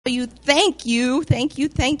you,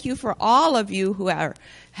 thank you for all of you who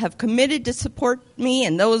have committed to support me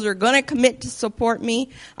and those who are going to commit to support me.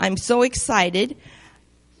 I'm so excited.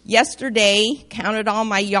 Yesterday, counted all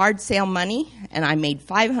my yard sale money, and I made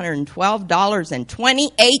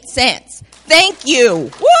 $512.28. Thank you.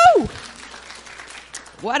 Woo!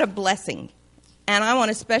 What a blessing. And I want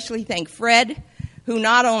to especially thank Fred, who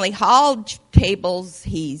not only hauled tables,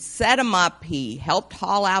 he set them up, he helped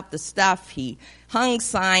haul out the stuff, he hung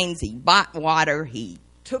signs, he bought water, he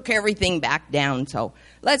took everything back down. So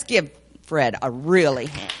let's give Fred a really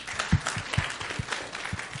hand.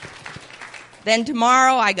 Then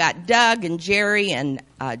tomorrow I got Doug and Jerry and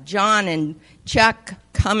John and Chuck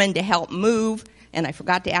coming to help move. And I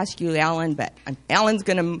forgot to ask you, Ellen, but Ellen's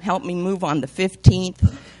going to help me move on the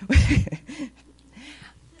 15th.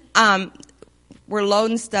 We're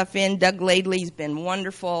loading stuff in. Doug Laidley's been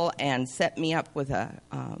wonderful and set me up with a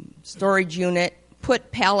storage unit,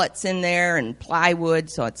 put pallets in there and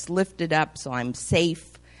plywood so it's lifted up so I'm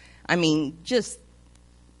safe. I mean, just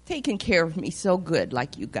taking care of me so good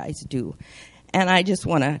like you guys do. And I just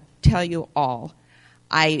want to tell you all,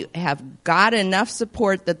 I have got enough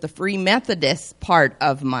support that the Free Methodist part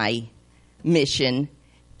of my mission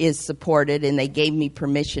is supported, and they gave me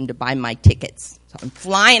permission to buy my tickets. So I'm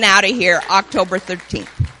flying out of here October 13th.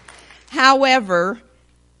 However,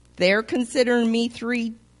 they're considering me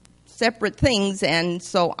 3 separate things, and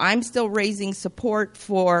so I'm still raising support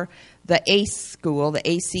for the ACE school, the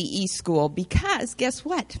ACE school, because guess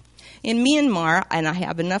what? In Myanmar, and I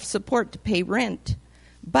have enough support to pay rent,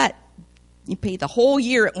 but you pay the whole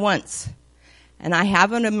year at once. And I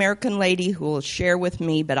have an American lady who will share with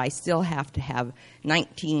me, but I still have to have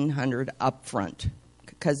 $1,900 up front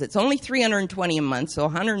because it's only $320 a month, so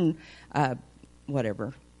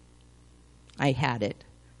whatever. I had it,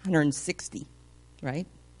 160, right?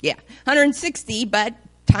 Yeah, 160, but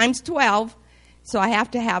times 12. So I have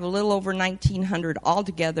to have a little over $1,900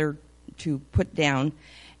 altogether to put down.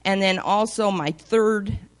 And then also my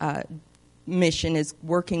third mission is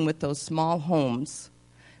working with those small homes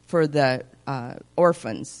for the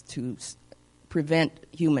orphans to prevent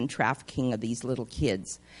human trafficking of these little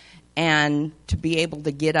kids. And to be able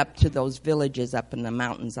to get up to those villages up in the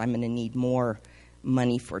mountains, I'm going to need more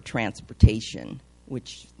money for transportation,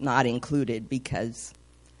 which is not included because,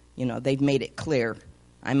 they've made it clear.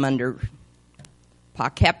 I'm under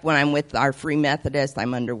PACEP when I'm with our Free Methodist,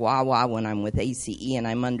 I'm under Wawa when I'm with ACE, and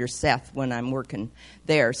I'm under Seth when I'm working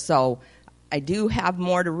there. So I do have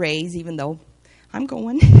more to raise, even though I'm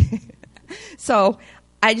going. So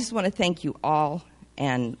I just want to thank you all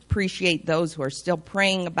and appreciate those who are still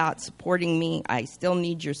praying about supporting me. I still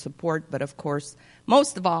need your support, but of course,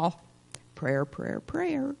 most of all, prayer, prayer,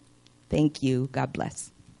 prayer. Thank you. God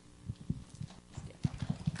bless.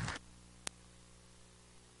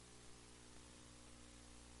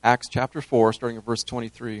 Acts chapter 4, starting at verse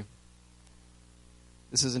 23.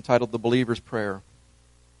 This is entitled The Believer's Prayer.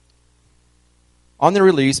 On their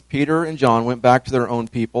release, Peter and John went back to their own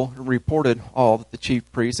people and reported all that the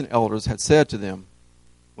chief priests and elders had said to them.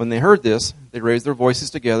 When they heard this, they raised their voices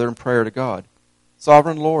together in prayer to God.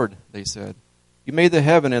 Sovereign Lord, they said, you made the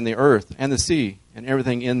heaven and the earth and the sea and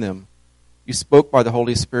everything in them. You spoke by the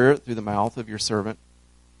Holy Spirit through the mouth of your servant,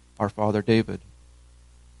 our father David.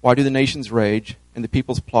 Why do the nations rage and the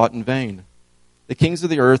peoples plot in vain? The kings of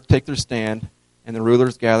the earth take their stand, and the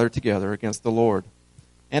rulers gather together against the Lord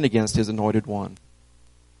and against his anointed one.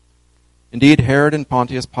 Indeed, Herod and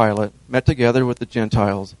Pontius Pilate met together with the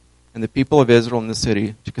Gentiles and the people of Israel in the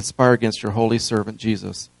city to conspire against your holy servant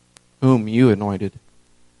Jesus, whom you anointed.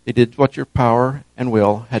 They did what your power and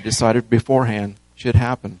will had decided beforehand should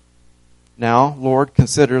happen. Now, Lord,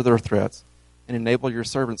 consider their threats and enable your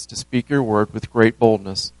servants to speak your word with great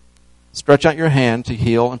boldness. Stretch out your hand to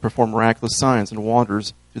heal and perform miraculous signs and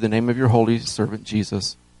wonders through the name of your holy servant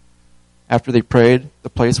Jesus. After they prayed, the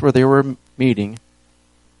place where they were meeting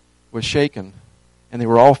was shaken, and they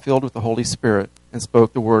were all filled with the Holy Spirit and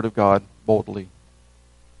spoke the word of God boldly.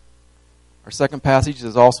 Our second passage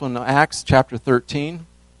is also in Acts chapter 13,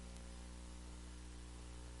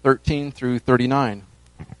 13 through 39.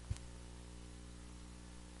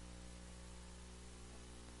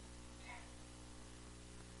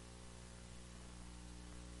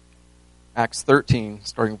 Acts 13,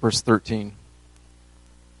 starting verse 13.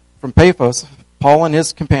 From Paphos, Paul and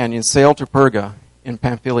his companions sailed to Perga in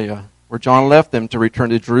Pamphylia, where John left them to return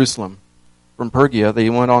to Jerusalem. From Perga, they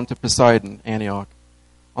went on to Pisidian, Antioch.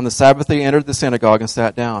 On the Sabbath, they entered the synagogue and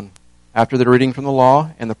sat down. After the reading from the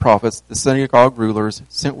law and the prophets, the synagogue rulers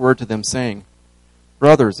sent word to them, saying,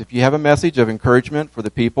 Brothers, if you have a message of encouragement for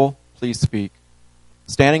the people, please speak.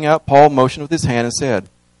 Standing up, Paul motioned with his hand and said,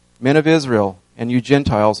 Men of Israel, and you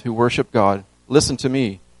Gentiles who worship God, listen to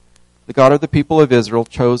me. The God of the people of Israel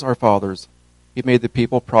chose our fathers. He made the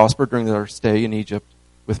people prosper during their stay in Egypt.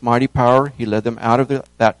 With mighty power, he led them out of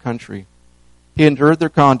that country. He endured their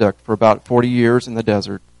conduct for about 40 years in the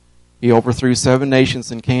desert. He overthrew 7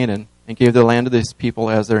 nations in Canaan and gave the land to these people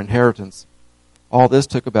as their inheritance. All this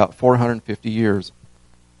took about 450 years.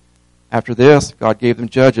 After this, God gave them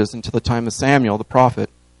judges until the time of Samuel the prophet.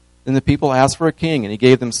 Then the people asked for a king, and he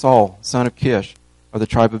gave them Saul, son of Kish, of the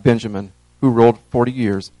tribe of Benjamin, who ruled 40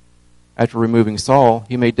 years. After removing Saul,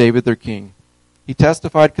 he made David their king. He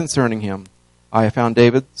testified concerning him, I have found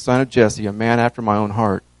David, son of Jesse, a man after my own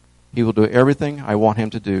heart. He will do everything I want him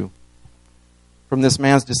to do. From this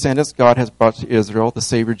man's descendants, God has brought to Israel the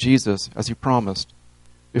Savior Jesus, as he promised.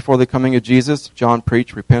 Before the coming of Jesus, John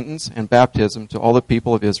preached repentance and baptism to all the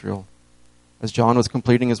people of Israel. As John was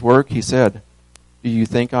completing his work, he said, who do you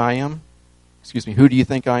think I am?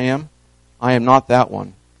 I am not that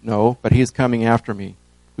one. No, but he is coming after me,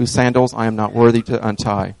 whose sandals I am not worthy to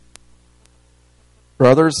untie.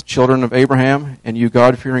 Brothers, children of Abraham, and you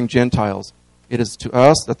God-fearing Gentiles, it is to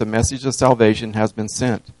us that the message of salvation has been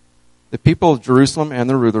sent. The people of Jerusalem and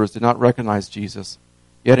the rulers did not recognize Jesus.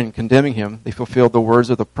 Yet in condemning him, they fulfilled the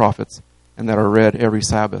words of the prophets, and that are read every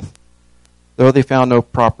Sabbath. Though they found no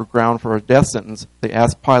proper ground for a death sentence, they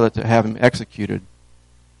asked Pilate to have him executed.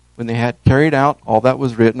 When they had carried out all that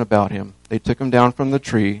was written about him, they took him down from the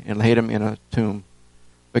tree and laid him in a tomb.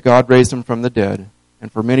 But God raised him from the dead,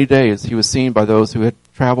 and for many days he was seen by those who had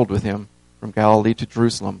traveled with him from Galilee to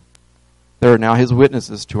Jerusalem. They are now his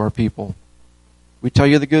witnesses to our people. We tell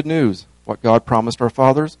you the good news. What God promised our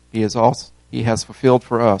fathers, he has fulfilled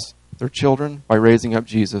for us, their children, by raising up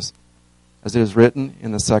Jesus, as it is written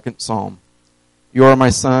in the 2nd Psalm. You are my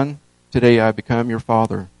son, today I become your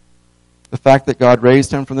father. The fact that God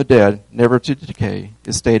raised him from the dead, never to decay,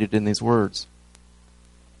 is stated in these words.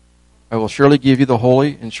 I will surely give you the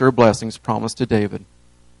holy and sure blessings promised to David.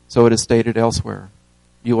 So it is stated elsewhere.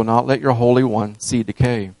 You will not let your Holy One see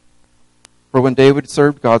decay. For when David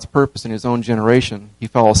served God's purpose in his own generation, he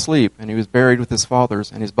fell asleep, and he was buried with his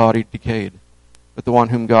fathers, and his body decayed. But the one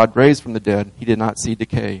whom God raised from the dead, he did not see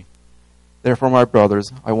decay. Therefore, my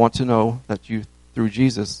brothers, I want to know that you, through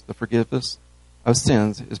Jesus, the forgiveness of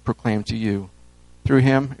sins is proclaimed to you. Through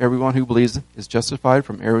him, everyone who believes is justified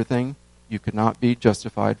from everything you could not be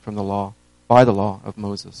justified from the law, by the law of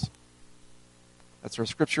Moses. That's our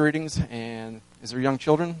scripture readings. And is there young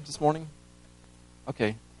children this morning?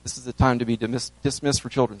 Okay, this is the time to be dismissed for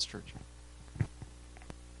Children's Church.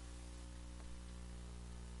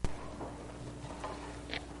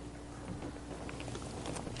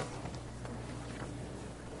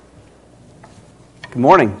 Good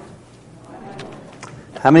morning.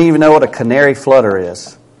 How many of you know what a canary flutter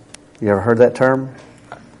is? You ever heard that term?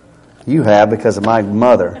 You have, because of my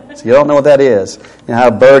mother. So you don't know what that is. You know how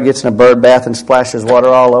a bird gets in a bird bath and splashes water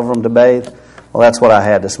all over them to bathe? Well, that's what I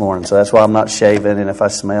had this morning. So that's why I'm not shaving, and if I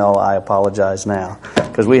smell, I apologize now,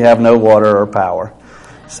 because we have no water or power.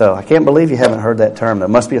 So I can't believe you haven't heard that term. That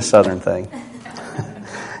must be a Southern thing.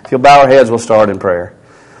 If you'll bow our heads, we'll start in prayer.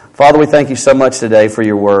 Father, we thank you so much today for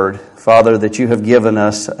your word. Father, that you have given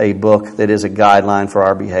us a book that is a guideline for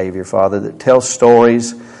our behavior, Father, that tells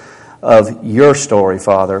stories of your story,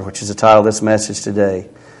 Father, which is the title of this message today.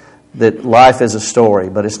 That life is a story,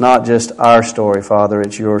 but it's not just our story, Father,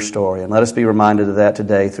 it's your story. And let us be reminded of that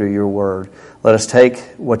today through your word. Let us take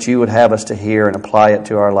what you would have us to hear and apply it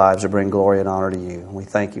to our lives to bring glory and honor to you. And we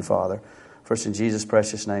thank you, Father. First, in Jesus'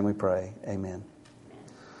 precious name we pray. Amen.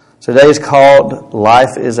 Today is called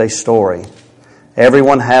Life is a Story.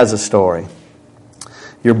 Everyone has a story.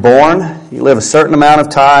 You're born, you live a certain amount of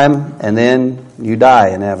time, and then you die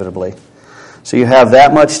inevitably. So you have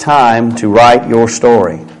that much time to write your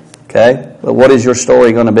story. Okay? But what is your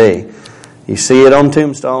story going to be? You see it on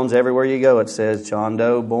tombstones everywhere you go. It says John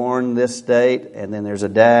Doe born this date, and then there's a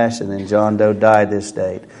dash, and then John Doe died this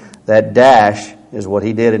date. That dash is what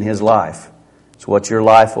he did in his life. It's what your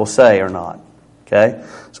life will say or not. Okay?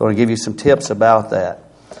 So I want to give you some tips about that.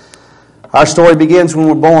 Our story begins when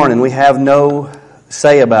we're born, and we have no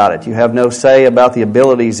say about it. You have no say about the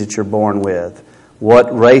abilities that you're born with,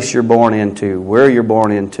 what race you're born into, where you're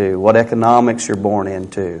born into, what economics you're born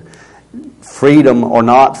into, freedom or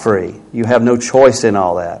not free. You have no choice in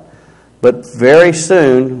all that. But very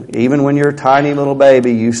soon, even when you're a tiny little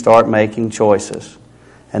baby, you start making choices.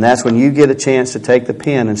 And that's when you get a chance to take the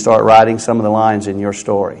pen and start writing some of the lines in your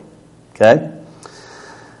story. Okay?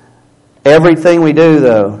 Everything we do,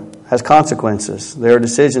 though, has consequences. There are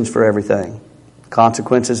decisions for everything.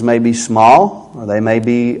 Consequences may be small or they may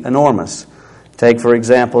be enormous. Take, for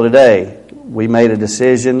example, today, we made a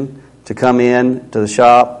decision to come in to the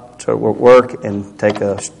shop to work and take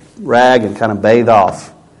a rag and kind of bathe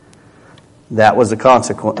off. That was the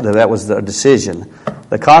consequence. That was the decision.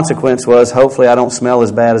 The consequence was, hopefully I don't smell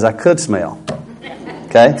as bad as I could smell.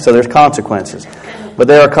 Okay? So there's consequences. But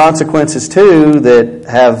there are consequences too that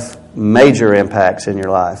have major impacts in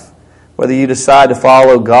your life. Whether you decide to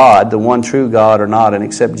follow God, the one true God, or not, and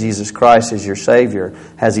accept Jesus Christ as your Savior,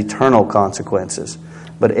 has eternal consequences.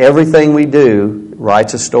 But everything we do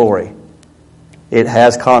writes a story. It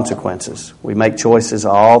has consequences. We make choices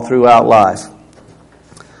all throughout life.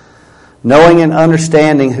 Knowing and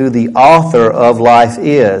understanding who the author of life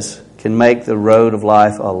is can make the road of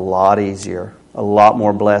life a lot easier, a lot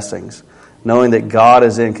more blessings. Knowing that God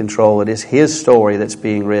is in control, it is His story that's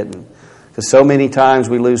being written. Because so many times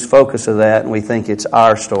we lose focus of that and we think it's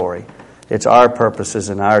our story. It's our purposes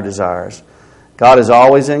and our desires. God is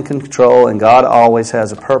always in control and God always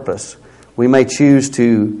has a purpose. We may choose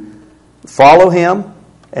to follow Him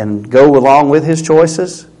and go along with His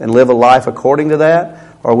choices and live a life according to that,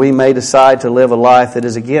 or we may decide to live a life that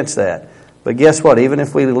is against that. But guess what? Even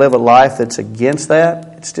if we live a life that's against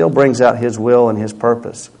that, it still brings out His will and His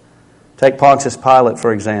purpose. Take Pontius Pilate,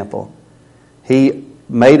 for example. He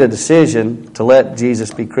made a decision to let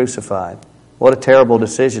Jesus be crucified. What a terrible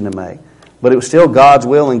decision to make. But it was still God's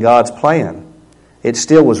will and God's plan. It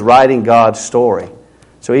still was writing God's story.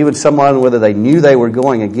 So even someone, whether they knew they were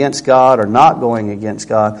going against God or not going against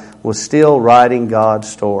God, was still writing God's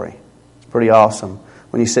story. It's pretty awesome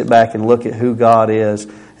when you sit back and look at who God is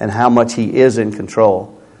and how much He is in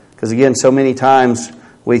control. Because again, so many times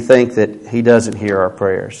we think that He doesn't hear our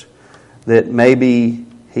prayers. That maybe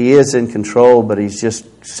He is in control, but He just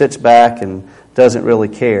sits back and doesn't really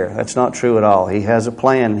care. That's not true at all. He has a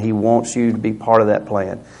plan, and He wants you to be part of that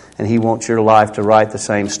plan. And He wants your life to write the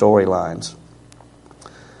same storylines.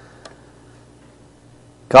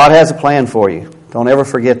 God has a plan for you. Don't ever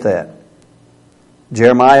forget that.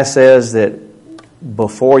 Jeremiah says that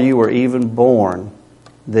before you were even born,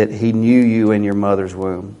 that He knew you in your mother's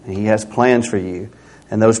womb. And He has plans for you.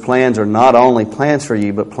 And those plans are not only plans for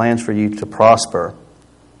you, but plans for you to prosper.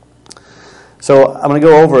 So I'm going to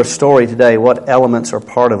go over a story today, what elements are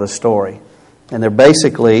part of a story. And they're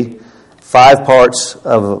basically 5 parts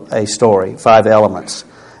of a story, 5 elements.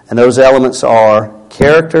 And those elements are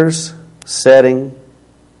characters, setting,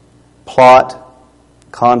 plot,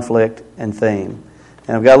 conflict, and theme.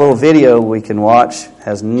 And I've got a little video we can watch. It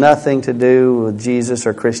has nothing to do with Jesus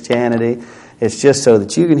or Christianity. It's just so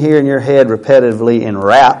that you can hear in your head repetitively in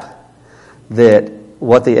rap that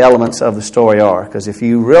what the elements of the story are. Because if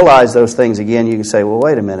you realize those things again, you can say, well,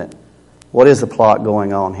 wait a minute. What is the plot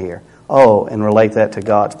going on here? Oh, and relate that to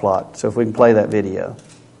God's plot. So if we can play that video.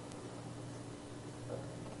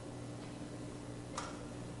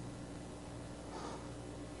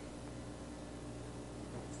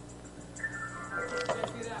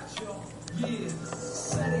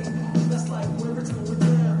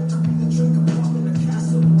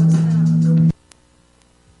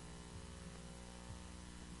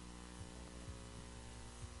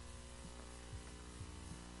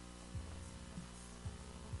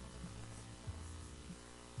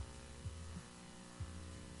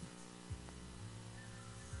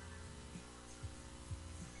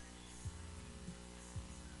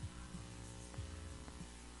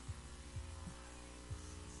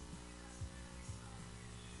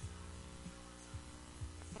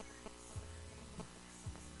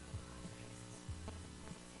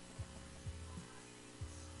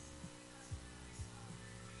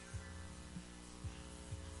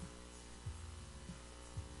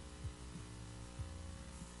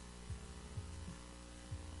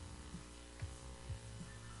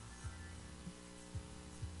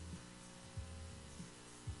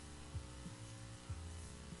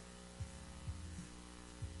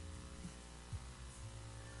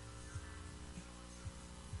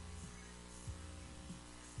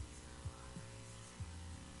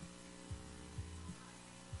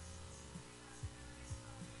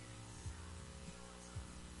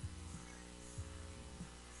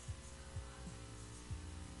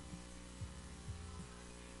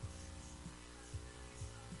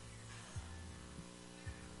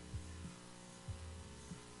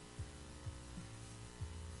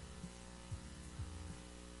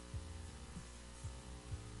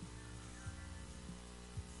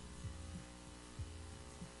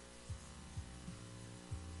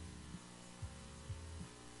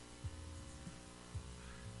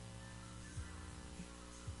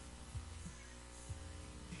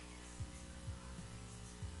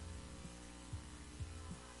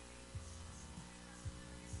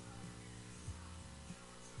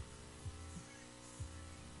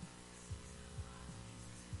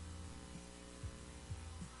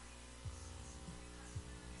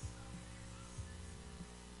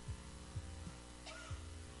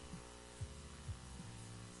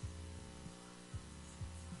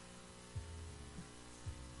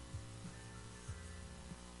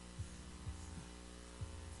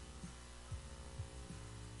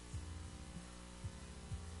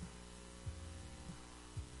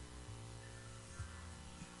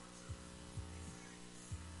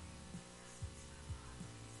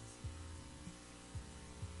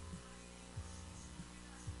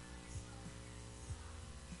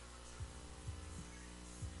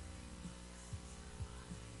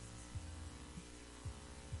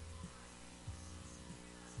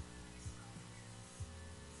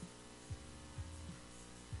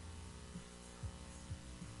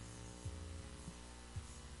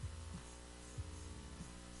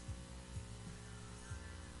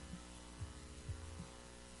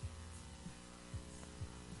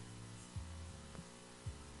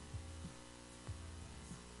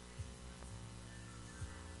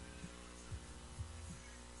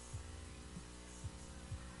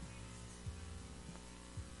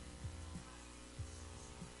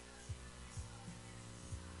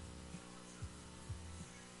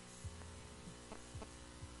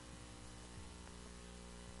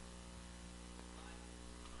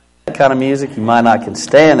 That kind of music, you might not can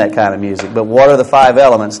stand that kind of music, but what are the 5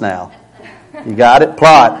 elements now? You got it?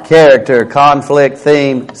 Plot, character, conflict,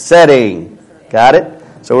 theme, setting. Got it?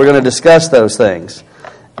 So we're going to discuss those things.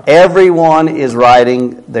 Everyone is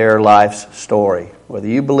writing their life's story. Whether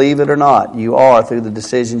you believe it or not, you are through the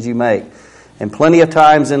decisions you make. And plenty of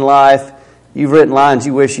times in life, you've written lines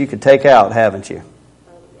you wish you could take out, haven't you?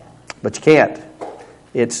 But you can't.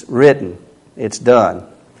 It's written. It's done.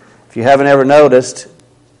 If you haven't ever noticed,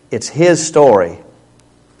 it's His story.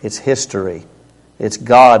 It's history. It's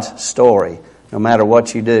God's story, no matter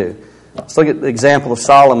what you do. Let's look at the example of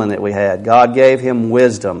Solomon that we had. God gave him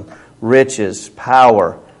wisdom, riches,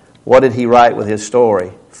 power. What did he write with his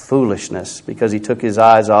story? Foolishness, because he took his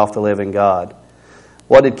eyes off the living God.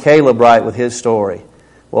 What did Caleb write with his story?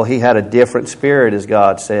 Well, he had a different spirit, as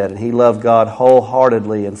God said, and he loved God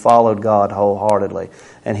wholeheartedly and followed God wholeheartedly.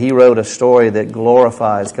 And he wrote a story that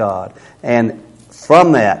glorifies God. And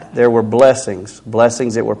from that, there were blessings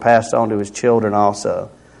that were passed on to his children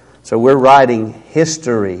also. So we're writing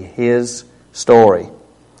history, his story.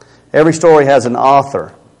 Every story has an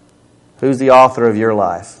author. Who's the author of your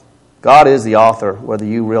life? God is the author, whether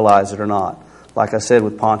you realize it or not. Like I said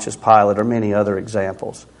with Pontius Pilate or many other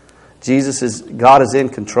examples. God is in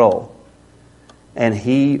control. And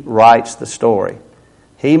He writes the story.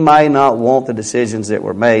 He may not want the decisions that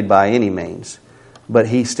were made by any means, but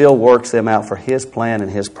He still works them out for His plan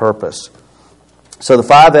and His purpose. So the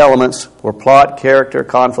 5 elements were plot, character,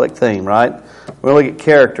 conflict, theme, right? We're going to look at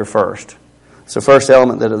character first. It's the first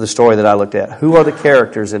element of the story that I looked at. Who are the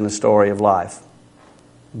characters in the story of life?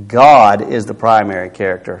 God is the primary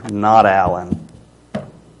character, not Alan,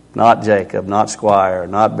 not Jacob, not Squire,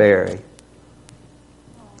 not Barry.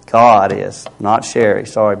 God is, not Sherry.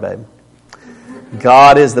 Sorry, babe.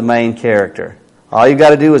 God is the main character. All you've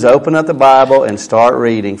got to do is open up the Bible and start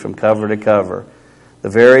reading from cover to cover. The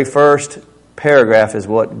very first paragraph is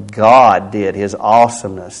what God did, His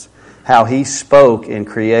awesomeness, how He spoke and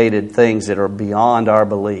created things that are beyond our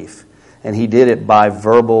belief. And He did it by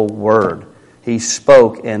verbal word. He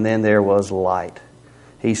spoke and then there was light.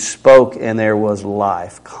 He spoke and there was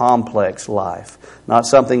life, complex life, not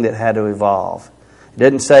something that had to evolve. It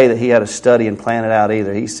didn't say that He had to study and plan it out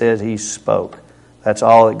either. He says He spoke. That's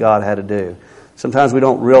all that God had to do. Sometimes we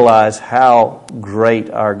don't realize how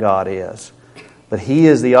great our God is. But He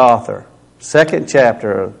is the author. 2nd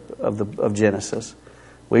chapter of Genesis,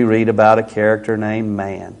 we read about a character named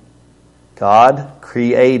man. God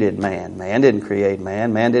created man. Man didn't create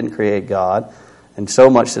man. Man didn't create God. And so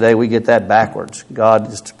much today we get that backwards.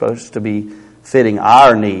 God is supposed to be fitting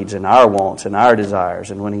our needs and our wants and our desires.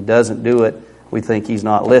 And when He doesn't do it, we think He's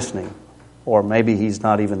not listening. Or maybe He's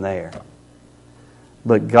not even there.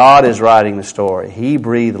 But God is writing the story. He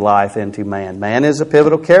breathed life into man. Man is a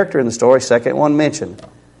pivotal character in the story, second one mentioned.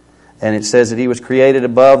 And it says that he was created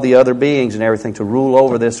above the other beings and everything to rule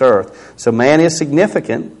over this earth. So man is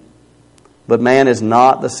significant, but man is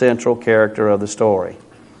not the central character of the story.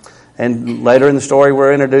 And later in the story,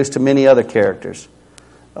 we're introduced to many other characters.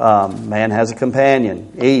 Man has a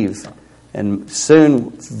companion, Eve. And soon,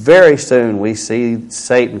 very soon, we see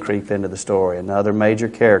Satan creep into the story, another major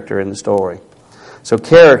character in the story. So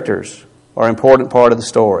characters are an important part of the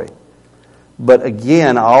story. But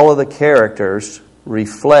again, all of the characters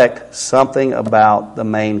reflect something about the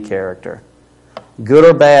main character. Good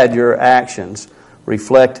or bad, your actions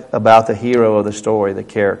reflect about the hero of the story, the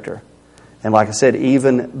character. And like I said,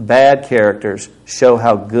 even bad characters show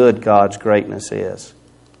how good God's greatness is.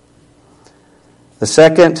 The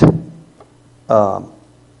second the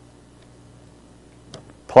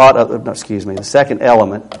second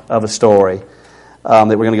element of a story that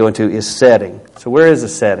we're going to go into is setting. So where is the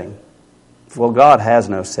setting? Well, God has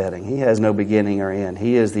no setting. He has no beginning or end.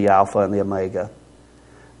 He is the Alpha and the Omega.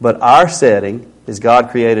 But our setting is God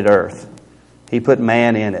created earth. He put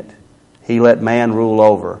man in it. He let man rule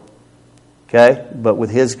over. Okay? But with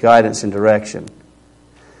His guidance and direction.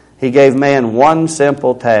 He gave man one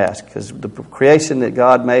simple task, because the creation that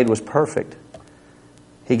God made was perfect.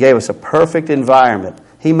 He gave us a perfect environment.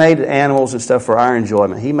 He made animals and stuff for our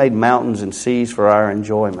enjoyment. He made mountains and seas for our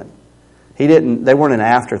enjoyment. They weren't an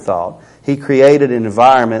afterthought. He created an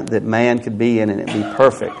environment that man could be in and it'd be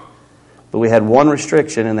perfect. But we had one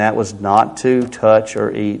restriction, and that was not to touch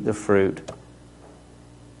or eat the fruit.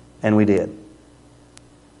 And we did.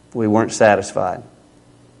 We weren't satisfied.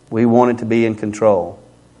 We wanted to be in control.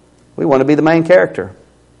 We want to be the main character.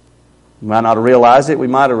 We might not have realized it. We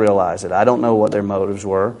might have realized it. I don't know what their motives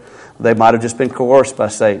were. They might have just been coerced by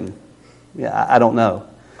Satan. Yeah, I don't know.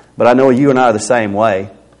 But I know you and I are the same way.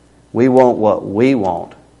 We want what we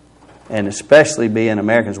want. And especially being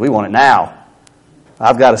Americans, we want it now.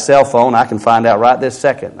 I've got a cell phone. I can find out right this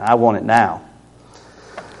second. I want it now.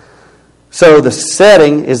 So the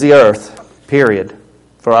setting is the earth, period,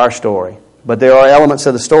 for our story. But there are elements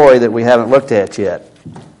of the story that we haven't looked at yet.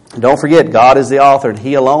 Don't forget, God is the author, and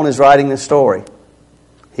He alone is writing this story.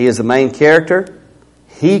 He is the main character.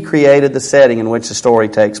 He created the setting in which the story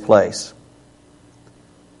takes place.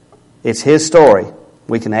 It's His story.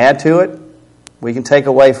 We can add to it. We can take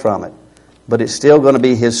away from it. But it's still going to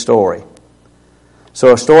be His story.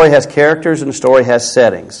 So a story has characters and a story has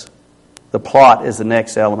settings. The plot is the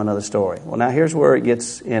next element of the story. Well, now here's where it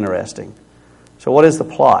gets interesting. So what is the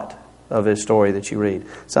plot of a story that you read?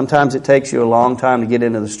 Sometimes it takes you a long time to get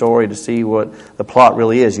into the story to see what the plot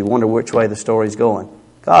really is. You wonder which way the story's going.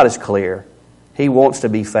 God is clear. He wants to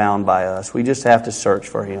be found by us. We just have to search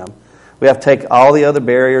for Him. We have to take all the other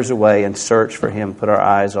barriers away and search for Him, put our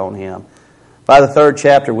eyes on Him. By the third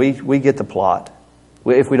chapter, we get the plot,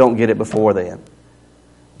 if we don't get it before then.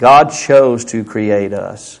 God chose to create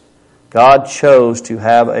us. God chose to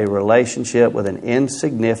have a relationship with an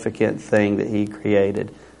insignificant thing that He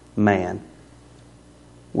created, man.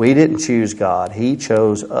 We didn't choose God. He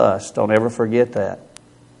chose us. Don't ever forget that.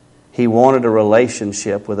 He wanted a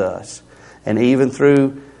relationship with us. And even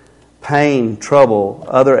through pain, trouble,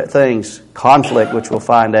 other things, conflict, which we'll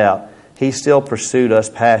find out, He still pursued us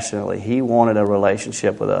passionately. He wanted a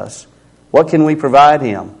relationship with us. What can we provide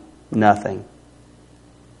Him? Nothing.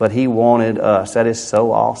 But He wanted us. That is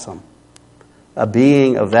so awesome. A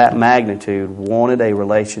being of that magnitude wanted a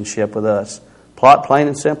relationship with us. Plot, plain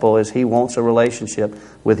and simple, is He wants a relationship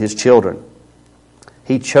with His children.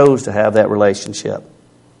 He chose to have that relationship.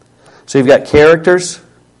 So you've got characters,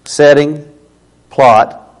 setting,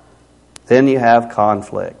 plot. Then you have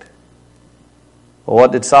conflict. Well,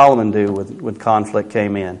 what did Solomon do when conflict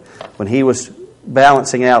came in? When he was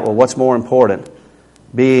balancing out, well, what's more important?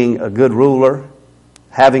 Being a good ruler,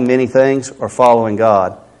 having many things, or following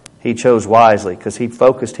God? He chose wisely because he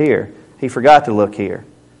focused here. He forgot to look here.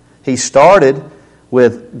 He started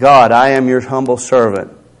with, God, I am your humble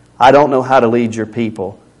servant. I don't know how to lead your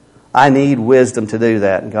people. I need wisdom to do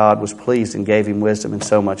that. And God was pleased and gave him wisdom and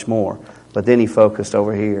so much more. But then he focused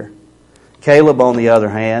over here. Caleb, on the other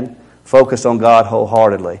hand, focused on God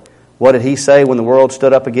wholeheartedly. What did he say when the world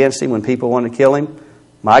stood up against him, when people wanted to kill him?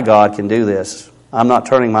 My God can do this. I'm not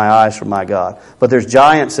turning my eyes from my God. But there's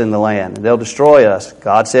giants in the land. They'll destroy us.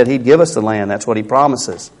 God said He'd give us the land. That's what He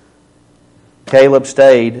promises. Caleb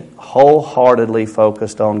stayed wholeheartedly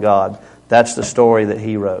focused on God. That's the story that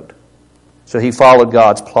he wrote. So he followed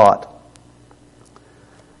God's plot.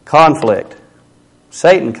 Conflict.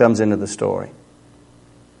 Satan comes into the story.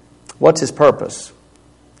 What's his purpose?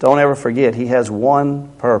 Don't ever forget, he has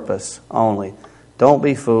one purpose only. Don't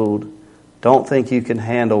be fooled. Don't think you can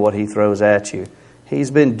handle what he throws at you. He's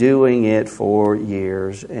been doing it for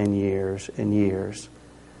years and years and years.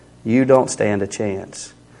 You don't stand a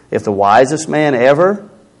chance. If the wisest man ever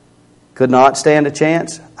could not stand a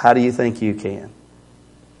chance, how do you think you can?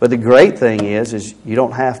 But the great thing is you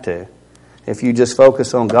don't have to. If you just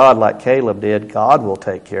focus on God like Caleb did, God will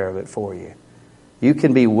take care of it for you. You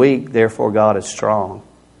can be weak, therefore God is strong.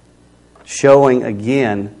 Showing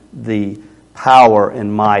again the power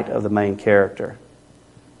and might of the main character.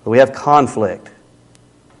 But we have conflict.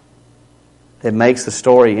 It makes the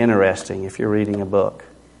story interesting if you're reading a book.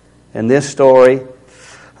 And this story, I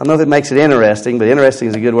don't know if it makes it interesting, but interesting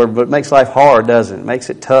is a good word, but it makes life hard, doesn't it? It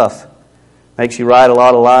makes it tough. It makes you write a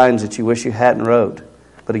lot of lines that you wish you hadn't wrote.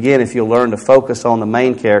 But again, if you'll learn to focus on the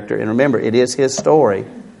main character, and remember, it is his story,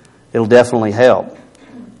 it'll definitely help.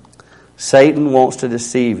 Satan wants to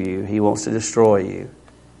deceive you. He wants to destroy you.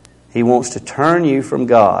 He wants to turn you from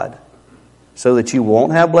God so that you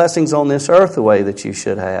won't have blessings on this earth the way that you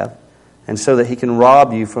should have, and so that he can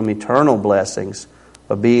rob you from eternal blessings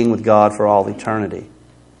of being with God for all eternity.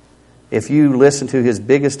 If you listen to his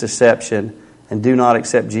biggest deception and do not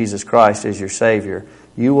accept Jesus Christ as your Savior,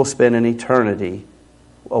 you will spend an eternity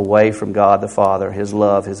away from God the Father, his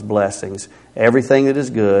love, his blessings, everything that is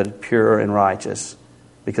good, pure, and righteous,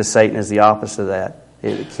 because Satan is the opposite of that.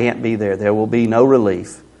 It can't be there. There will be no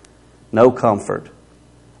relief, no comfort,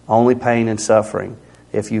 only pain and suffering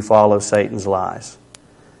if you follow Satan's lies.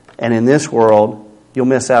 And in this world, you'll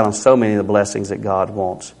miss out on so many of the blessings that God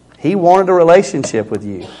wants. He wanted a relationship with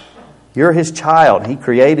you. You're his child. He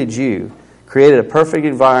created you, created a perfect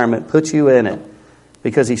environment, put you in it,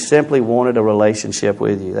 because he simply wanted a relationship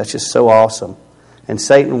with you. That's just so awesome. And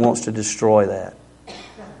Satan wants to destroy that.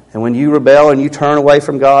 And when you rebel and you turn away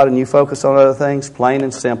from God and you focus on other things, plain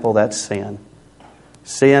and simple, that's sin.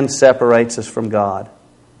 Sin separates us from God.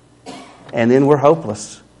 And then we're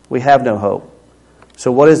hopeless. We have no hope.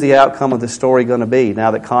 So what is the outcome of the story going to be now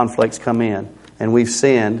that conflicts come in and we've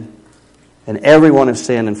sinned and everyone has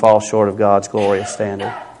sinned and falls short of God's glorious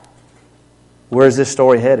standard? Where is this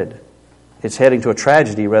story headed? It's heading to a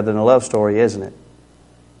tragedy rather than a love story, isn't it?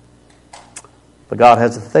 But God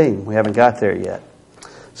has a theme. We haven't got there yet.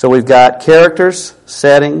 So we've got characters,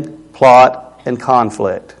 setting, plot, and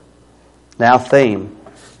conflict. Now theme.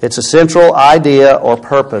 It's a central idea or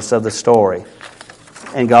purpose of the story.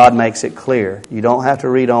 And God makes it clear. You don't have to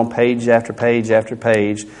read on page after page after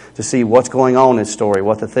page to see what's going on in this story,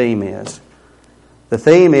 what the theme is. The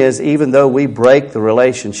theme is, even though we break the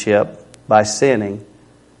relationship by sinning,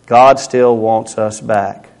 God still wants us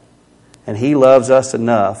back. And He loves us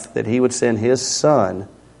enough that He would send His Son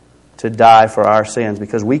to die for our sins,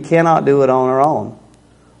 because we cannot do it on our own.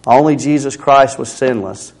 Only Jesus Christ was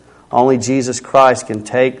sinless. Only Jesus Christ can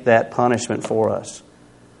take that punishment for us.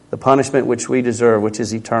 The punishment which we deserve, which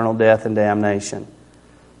is eternal death and damnation.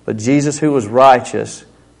 But Jesus, who was righteous,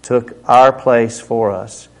 took our place for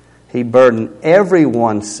us. He burdened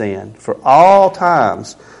everyone's sin for all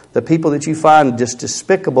times. The people that you find just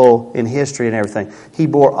despicable in history and everything, He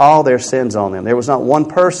bore all their sins on them. There was not one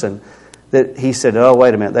person that He said, oh,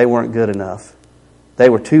 wait a minute, they weren't good enough. They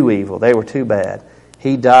were too evil. They were too bad.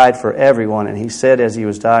 He died for everyone, and He said as He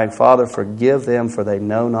was dying, Father, forgive them, for they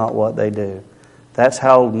know not what they do. That's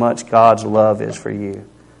how much God's love is for you.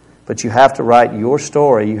 But you have to write your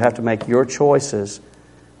story. You have to make your choices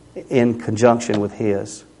in conjunction with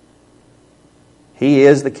His. He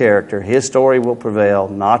is the character. His story will prevail,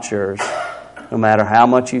 not yours. No matter how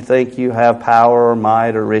much you think you have power or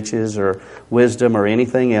might or riches or wisdom or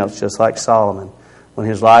anything else, just like Solomon. When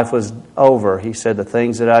his life was over, he said, the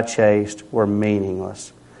things that I chased were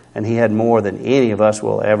meaningless. And he had more than any of us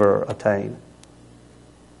will ever attain.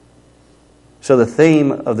 So the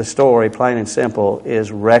theme of the story, plain and simple,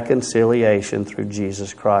 is reconciliation through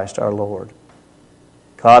Jesus Christ our Lord.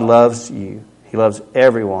 God loves you. He loves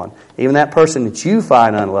everyone. Even that person that you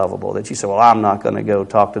find unlovable, that you say, well, I'm not going to go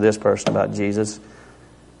talk to this person about Jesus.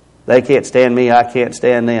 They can't stand me, I can't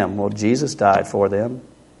stand them. Well, Jesus died for them.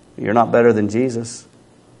 You're not better than Jesus.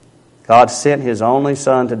 God sent His only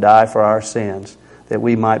Son to die for our sins, that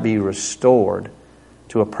we might be restored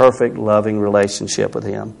to a perfect, loving relationship with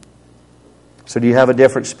Him. So do you have a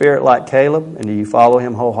different spirit like Caleb, and do you follow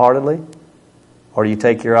him wholeheartedly? Or do you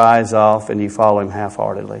take your eyes off and you follow him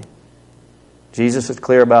half-heartedly? Jesus is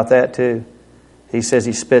clear about that too. He says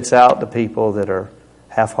He spits out the people that are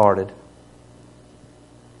half-hearted.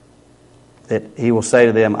 That He will say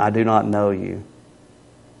to them, I do not know you.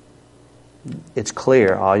 It's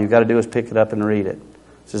clear. All you've got to do is pick it up and read it.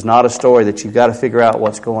 This is not a story that you've got to figure out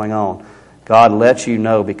what's going on. God lets you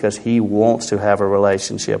know because He wants to have a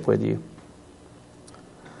relationship with you.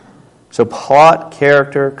 So plot,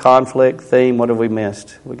 character, conflict, theme, what have we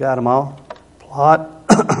missed? We got them all? Plot.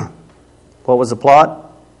 What was the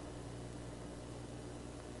plot?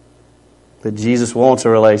 That Jesus wants a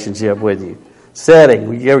relationship with you.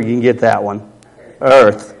 Setting, you can get that one.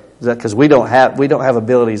 Earth. Is that because we don't have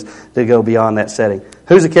abilities to go beyond that setting?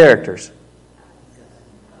 Who's the characters?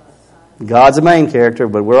 God's the main character,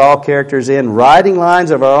 but we're all characters in writing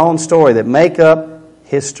lines of our own story that make up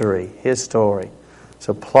history, His story.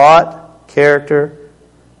 So plot, character,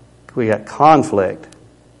 we got conflict.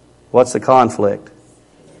 What's the conflict?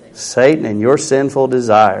 Satan and your sinful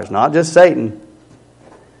desires. Not just Satan.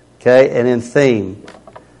 Okay, and in theme,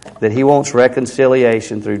 that He wants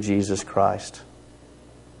reconciliation through Jesus Christ.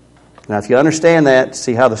 Now if you understand that,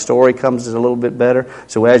 see how the story comes a little bit better?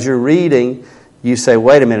 So as you're reading, you say,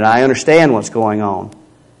 wait a minute, I understand what's going on.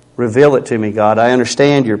 Reveal it to me, God. I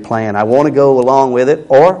understand your plan. I want to go along with it,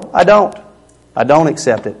 or I don't. I don't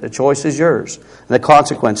accept it. The choice is yours. And the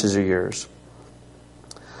consequences are yours.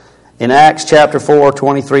 In Acts chapter 4,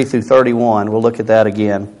 23 through 31, we'll look at that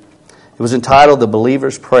again. It was entitled The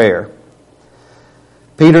Believer's Prayer.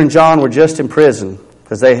 Peter and John were just in prison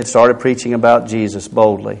because they had started preaching about Jesus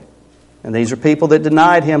boldly. And these are people that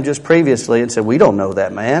denied Him just previously and said, we don't know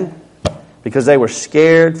that man, because they were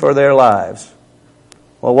scared for their lives.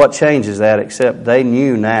 Well, what changes that except they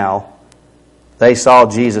knew now. They saw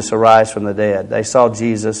Jesus arise from the dead. They saw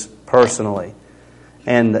Jesus personally.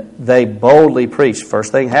 And they boldly preached.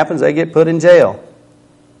 First thing happens, they get put in jail.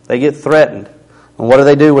 They get threatened. And what do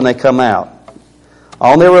they do when they come out?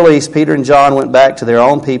 On their release, Peter and John went back to their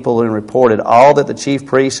own people and reported all that the chief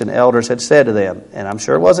priests and elders had said to them. And I'm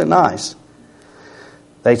sure it wasn't nice.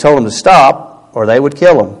 They told them to stop or they would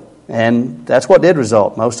kill them. And that's what did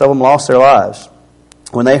result. Most of them lost their lives.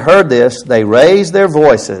 When they heard this, they raised their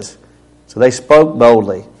voices. So they spoke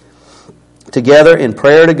boldly together in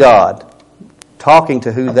prayer to God. talking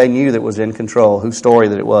to who they knew that was in control, whose story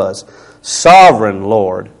that it was. Sovereign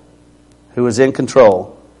Lord, who is in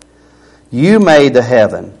control. You made the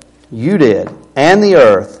heaven, you did, and the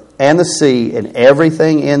earth, and the sea, and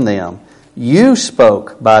everything in them. You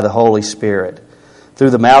spoke by the Holy Spirit through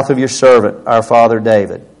the mouth of your servant, our father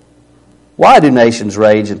David. Why do nations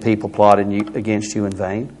rage and people plot against you in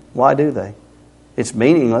vain? Why do they? It's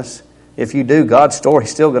meaningless. If you do, God's story's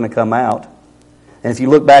still going to come out. And if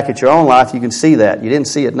you look back at your own life, you can see that. You didn't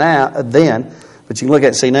see it then, but you can look at it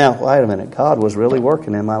and see now, wait a minute, God was really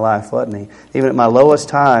working in my life, wasn't He? Even at my lowest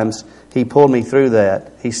times, He pulled me through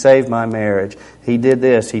that. He saved my marriage. He did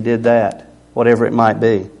this, He did that, whatever it might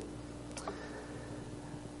be.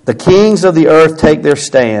 The kings of the earth take their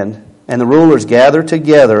stand, and the rulers gather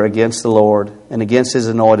together against the Lord and against His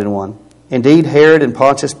anointed one. Indeed, Herod and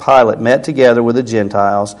Pontius Pilate met together with the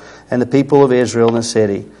Gentiles and the people of Israel in the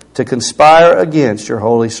city to conspire against your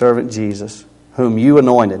holy servant Jesus, whom you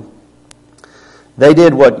anointed. They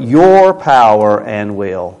did what your power and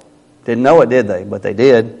will, didn't know it, did they? But they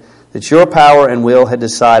did, that your power and will had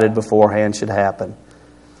decided beforehand should happen.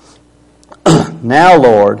 Now,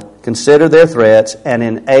 Lord, consider their threats and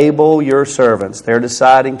enable your servants. They're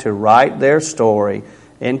deciding to write their story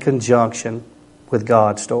in conjunction with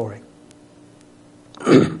God's story.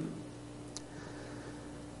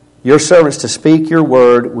 Your servants to speak your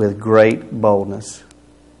word with great boldness.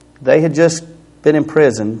 They had just been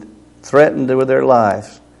imprisoned, threatened with their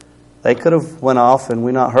lives. They could have went off and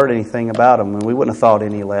we not heard anything about them and we wouldn't have thought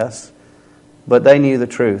any less. But they knew the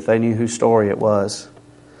truth. They knew whose story it was.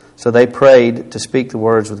 So they prayed to speak the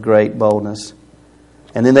words with great boldness.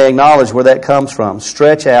 And then they acknowledged where that comes from.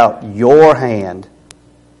 Stretch out your hand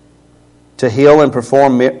to heal and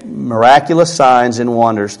perform miraculous signs and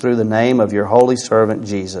wonders through the name of your holy servant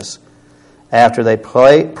Jesus. After they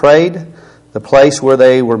prayed, the place where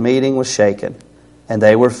they were meeting was shaken, and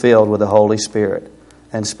they were filled with the Holy Spirit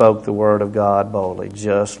and spoke the word of God boldly,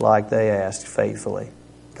 just like they asked faithfully.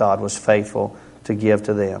 God was faithful to give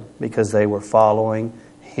to them because they were following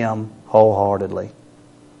Him wholeheartedly.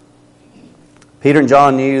 Peter and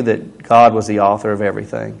John knew that God was the author of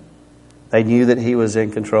everything. They knew that He was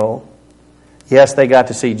in control. Yes, they got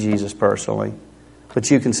to see Jesus personally, but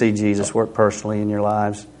you can see Jesus work personally in your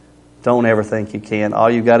lives. Don't ever think you can. All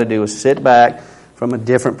you've got to do is sit back from a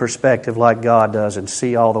different perspective like God does and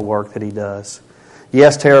see all the work that He does.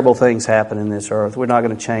 Yes, terrible things happen in this earth. We're not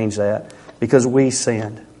going to change that because we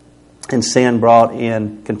sinned. And sin brought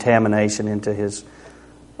in contamination into His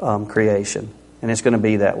creation. And it's going to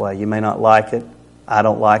be that way. You may not like it. I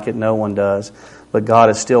don't like it. No one does. But God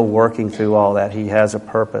is still working through all that. He has a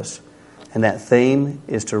purpose. And that theme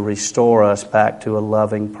is to restore us back to a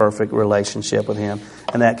loving, perfect relationship with Him.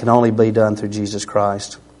 And that can only be done through Jesus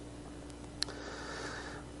Christ.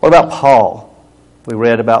 What about Paul? We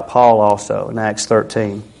read about Paul also in Acts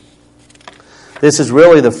 13. This is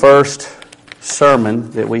really the first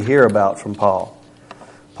sermon that we hear about from Paul.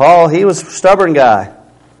 Paul, he was a stubborn guy.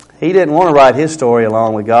 He didn't want to write his story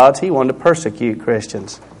along with God's. He wanted to persecute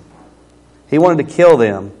Christians. He wanted to kill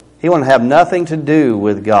them. He wanted to have nothing to do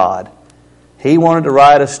with God. He wanted to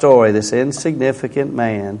write a story, this insignificant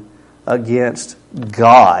man, against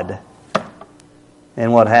God.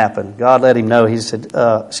 And what happened? God let him know. He said,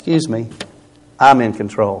 excuse me, I'm in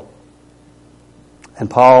control. And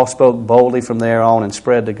Paul spoke boldly from there on and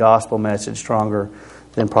spread the gospel message stronger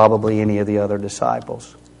than probably any of the other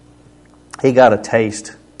disciples. He got a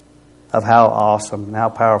taste of how awesome and how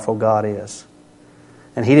powerful God is.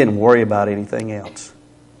 And he didn't worry about anything else.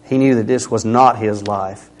 He knew that this was not his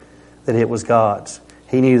life, that it was God's.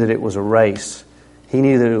 He knew that it was a race. He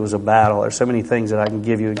knew that it was a battle. There's so many things that I can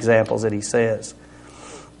give you examples that he says.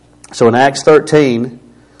 So in Acts 13,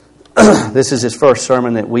 this is his first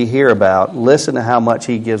sermon that we hear about. Listen to how much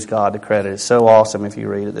he gives God the credit. It's so awesome if you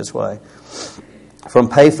read it this way. From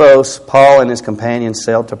Paphos, Paul and his companions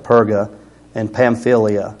sailed to Perga and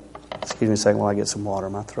Pamphylia. Excuse me a second while I get some water.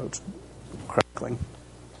 My throat's crackling.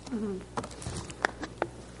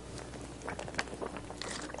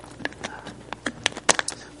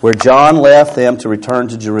 Where John left them to return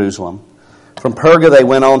to Jerusalem. From Perga they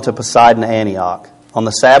went on to Poseidon, Antioch. On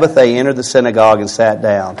the Sabbath they entered the synagogue and sat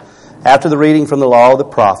down. After the reading from the law of the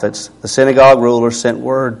prophets, the synagogue ruler sent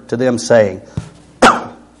word to them saying,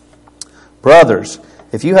 Brothers,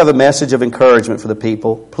 if you have a message of encouragement for the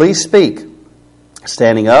people, please speak.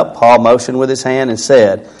 Standing up, Paul motioned with his hand and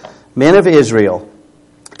said, Men of Israel,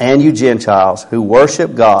 and you Gentiles who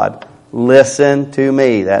worship God, listen to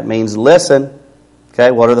me. That means listen. Okay,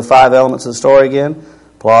 what are the 5 elements of the story again?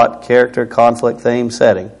 Plot, character, conflict, theme,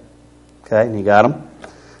 setting. Okay, and you got them?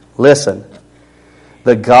 Listen.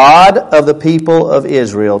 The God of the people of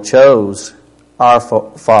Israel chose our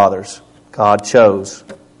fathers. God chose.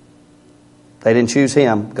 They didn't choose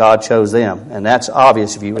him. God chose them. And that's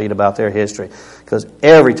obvious if you read about their history. Because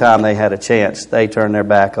every time they had a chance, they turned their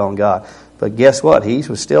back on God. But guess what? He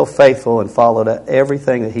was still faithful and followed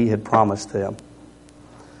everything that he had promised them.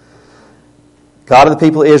 God of the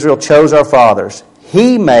people of Israel chose our fathers.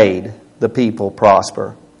 He made the people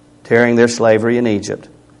prosper, during their slavery in Egypt.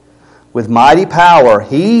 With mighty power,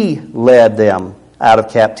 he led them out of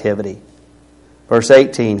captivity. Verse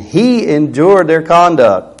 18, he endured their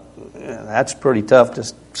conduct. That's pretty tough to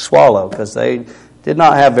swallow because they did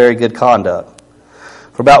not have very good conduct.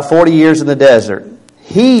 For about 40 years in the desert,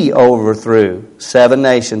 he overthrew 7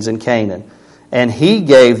 nations in Canaan, and he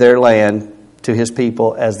gave their land to his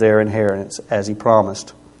people as their inheritance, as he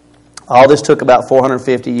promised. All this took about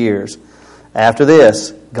 450 years. After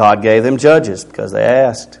this, God gave them judges because they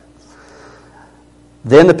asked.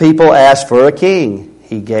 Then the people asked for a king.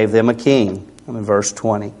 He gave them a king. I'm in verse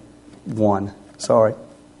 21.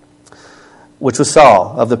 Which was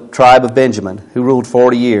Saul of the tribe of Benjamin, who ruled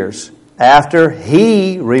 40 years. After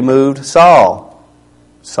he removed Saul,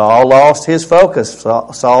 Saul lost his focus.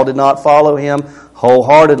 Saul did not follow him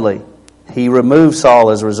wholeheartedly. He removed Saul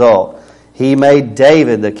as a result. He made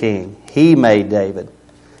David the king. He made David.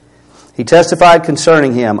 He testified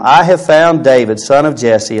concerning him, I have found David, son of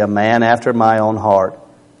Jesse, a man after my own heart.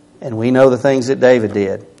 And we know the things that David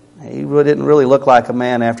did. He didn't really look like a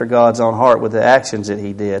man after God's own heart with the actions that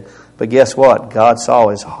he did. But guess what? God saw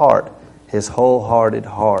his heart, his wholehearted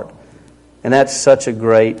heart. And that's such a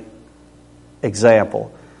great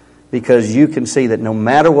example. Because you can see that no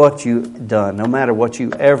matter what you've done, no matter what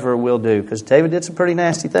you ever will do, because David did some pretty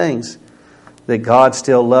nasty things, that God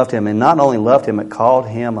still loved him. And not only loved him, but called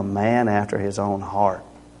him a man after his own heart.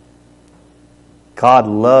 God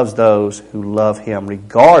loves those who love him,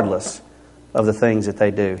 regardless of the things that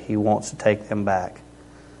they do. He wants to take them back.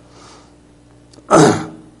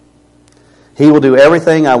 He will do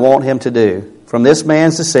everything I want him to do. From this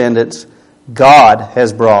man's descendants, God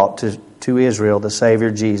has brought to Israel the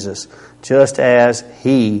Savior Jesus, just as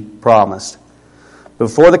he promised.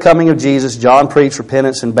 Before the coming of Jesus, John preached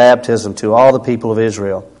repentance and baptism to all the people of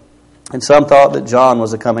Israel. And some thought that John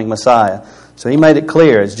was the coming Messiah. So he made it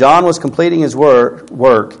clear. As John was completing his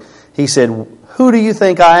work, he said, who do you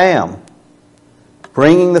think I am?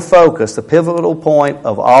 Bringing the focus, the pivotal point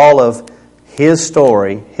of all of his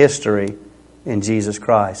story, history, in Jesus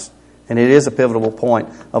Christ. And it is a pivotal point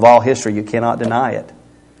of all history. You cannot deny it.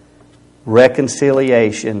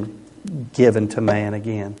 Reconciliation given to man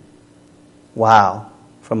again. Wow.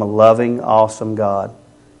 From a loving, awesome God.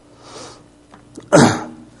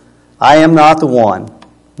 I am not the one.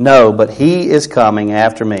 No, but he is coming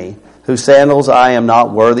after me, whose sandals I am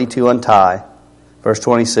not worthy to untie. Verse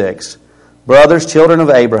 26. Brothers, children of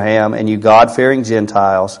Abraham, and you God-fearing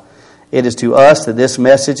Gentiles, it is to us that this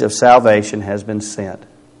message of salvation has been sent.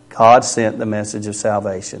 God sent the message of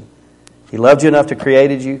salvation. He loved you enough to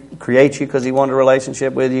create you because he wanted a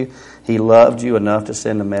relationship with you. He loved you enough to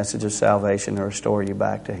send a message of salvation to restore you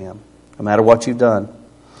back to him, no matter what you've done.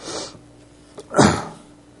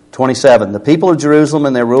 27. The people of Jerusalem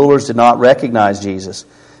and their rulers did not recognize Jesus.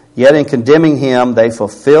 Yet in condemning him, they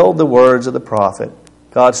fulfilled the words of the prophet.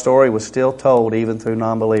 God's story was still told even through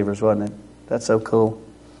non-believers, wasn't it? That's so cool.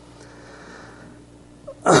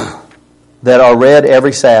 That are read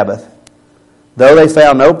every Sabbath. Though they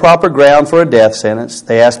found no proper ground for a death sentence,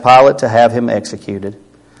 they asked Pilate to have him executed.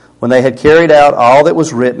 When they had carried out all that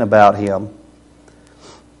was written about him,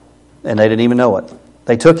 and they didn't even know it,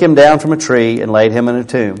 they took him down from a tree and laid him in a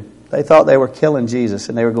tomb. They thought they were killing Jesus,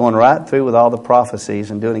 and they were going right through with all the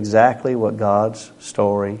prophecies and doing exactly what God's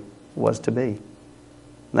story was to be.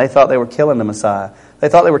 And they thought they were killing the Messiah. They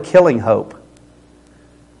thought they were killing hope.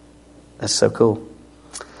 That's so cool.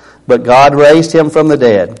 But God raised him from the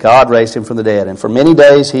dead. God raised him from the dead. And for many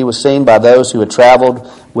days he was seen by those who had traveled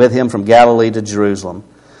with him from Galilee to Jerusalem.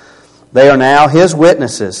 They are now his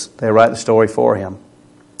witnesses. They write the story for him.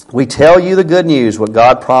 We tell you the good news, what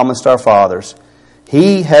God promised our fathers.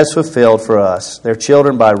 He has fulfilled for us, their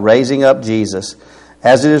children, by raising up Jesus.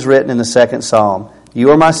 As it is written in the 2nd Psalm,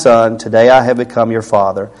 you are my son, today I have become your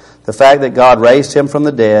father. The fact that God raised him from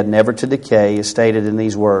the dead, never to decay, is stated in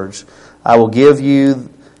these words. I will give you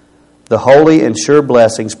the holy and sure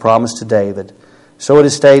blessings promised to David. So it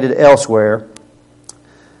is stated elsewhere,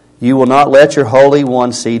 you will not let your Holy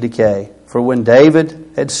One see decay. For when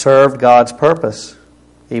David had served God's purpose,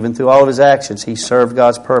 even through all of his actions, he served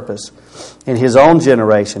God's purpose. In his own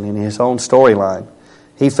generation, in his own storyline,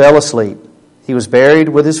 he fell asleep. He was buried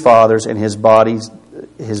with his fathers, and his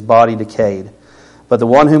body decayed. But the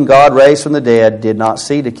one whom God raised from the dead did not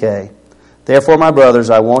see decay. Therefore, my brothers,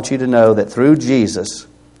 I want you to know that through Jesus,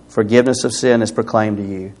 forgiveness of sin is proclaimed to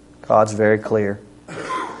you. God's very clear.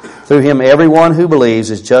 Through him, everyone who believes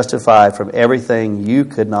is justified from everything you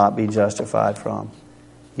could not be justified from.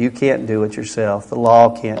 You can't do it yourself. The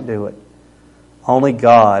law can't do it. Only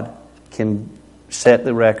God can set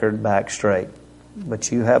the record back straight. But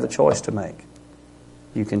you have a choice to make.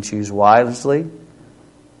 You can choose wisely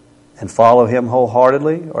and follow him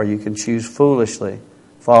wholeheartedly, or you can choose foolishly,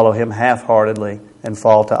 follow him half-heartedly, and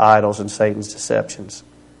fall to idols and Satan's deceptions.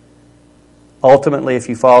 Ultimately, if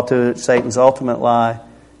you fall to Satan's ultimate lie,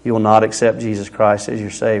 you will not accept Jesus Christ as your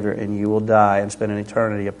Savior, and you will die and spend an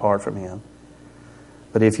eternity apart from him.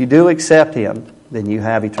 But if you do accept him, then you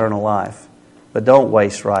have eternal life. But don't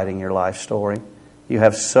waste writing your life story. You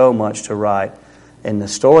have so much to write. And the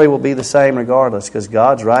story will be the same regardless, because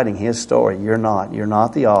God's writing his story. You're not. You're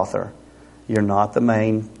not the author. You're not the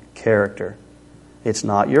main character. It's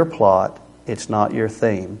not your plot. It's not your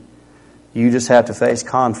theme. You just have to face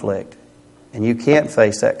conflict. And you can't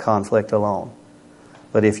face that conflict alone.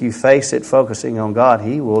 But if you face it focusing on God,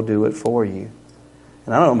 he will do it for you.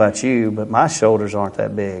 And I don't know about you, but my shoulders aren't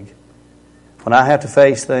that big. When I have to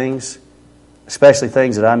face things, especially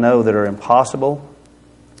things that I know that are impossible,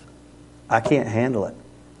 I can't handle it.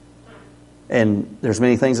 And there's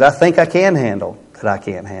many things that I think I can handle that I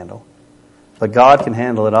can't handle. But God can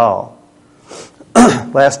handle it all.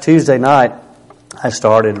 Last Tuesday night, I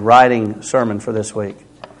started writing a sermon for this week.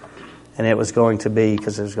 And it was going to be,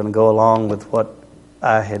 because it was going to go along with what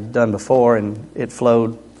I had done before, and it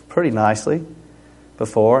flowed pretty nicely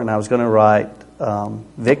before. And I was going to write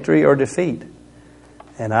victory or defeat.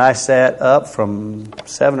 And I sat up from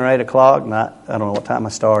 7 or 8 o'clock, I don't know what time I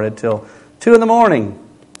started, till 2 in the morning.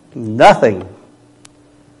 Nothing.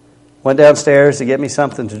 Went downstairs to get me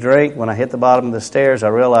something to drink. When I hit the bottom of the stairs, I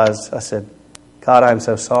realized, I said, God, I'm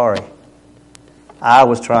so sorry. I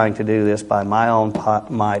was trying to do this by my own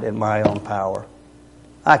might and my own power.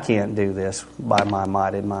 I can't do this by my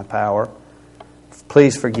might and my power.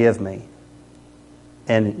 Please forgive me.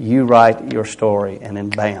 And you write your story, and then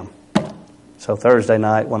bam. So Thursday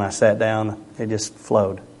night when I sat down, it just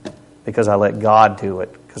flowed. Because I let God do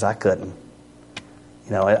it, because I couldn't.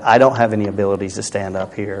 You know, I don't have any abilities to stand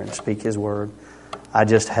up here and speak his word. I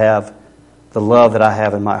just have the love that I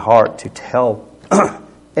have in my heart to tell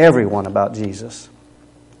everyone about Jesus.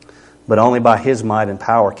 But only by his might and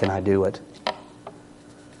power can I do it.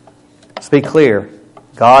 Let's be clear.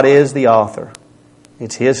 God is the author.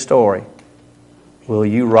 It's his story. Will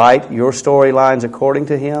you write your storylines according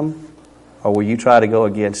to him, or will you try to go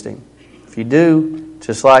against him? If you do,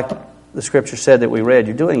 just like the scripture said that we read,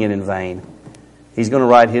 you're doing it in vain. He's going to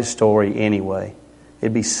write his story anyway.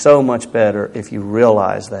 It'd be so much better if you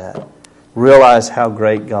realize that. Realize how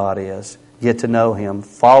great God is. Get to know him.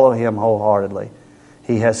 Follow him wholeheartedly.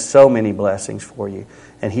 He has so many blessings for you.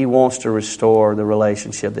 And he wants to restore the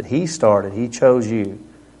relationship that he started. He chose you.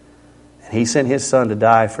 And he sent his son to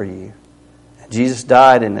die for you. And Jesus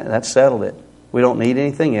died, and that settled it. We don't need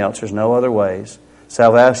anything else. There's no other ways.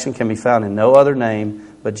 Salvation can be found in no other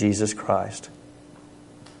name but Jesus Christ.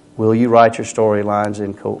 Will you write your storylines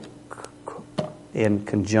in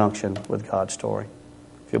conjunction with God's story?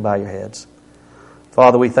 If you'll bow your heads.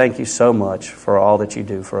 Father, we thank you so much for all that you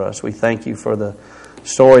do for us. We thank you for the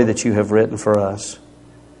story that you have written for us.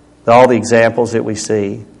 All the examples that we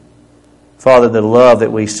see. Father, the love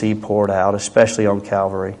that we see poured out, especially on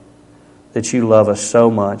Calvary. That you love us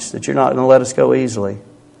so much that you're not going to let us go easily.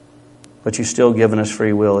 But you've still given us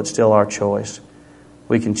free will. It's still our choice.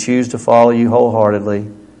 We can choose to follow you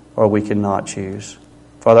wholeheartedly, or we cannot choose.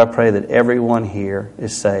 Father, I pray that everyone here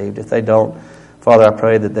is saved. If they don't, Father, I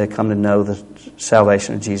pray that they come to know the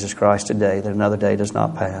salvation of Jesus Christ today, that another day does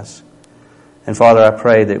not pass. And Father, I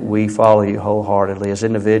pray that we follow you wholeheartedly as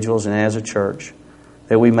individuals and as a church,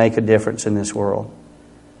 that we make a difference in this world.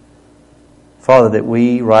 Father, that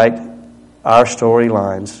we write our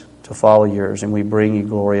storylines to follow yours, and we bring you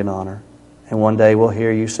glory and honor. And one day we'll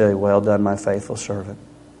hear you say, well done, my faithful servant.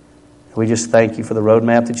 We just thank you for the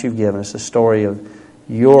roadmap that you've given us, the story of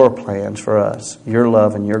your plans for us, your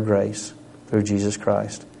love and your grace through Jesus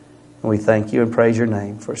Christ. And we thank you and praise your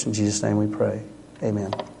name. For it's in Jesus' name we pray.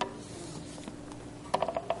 Amen.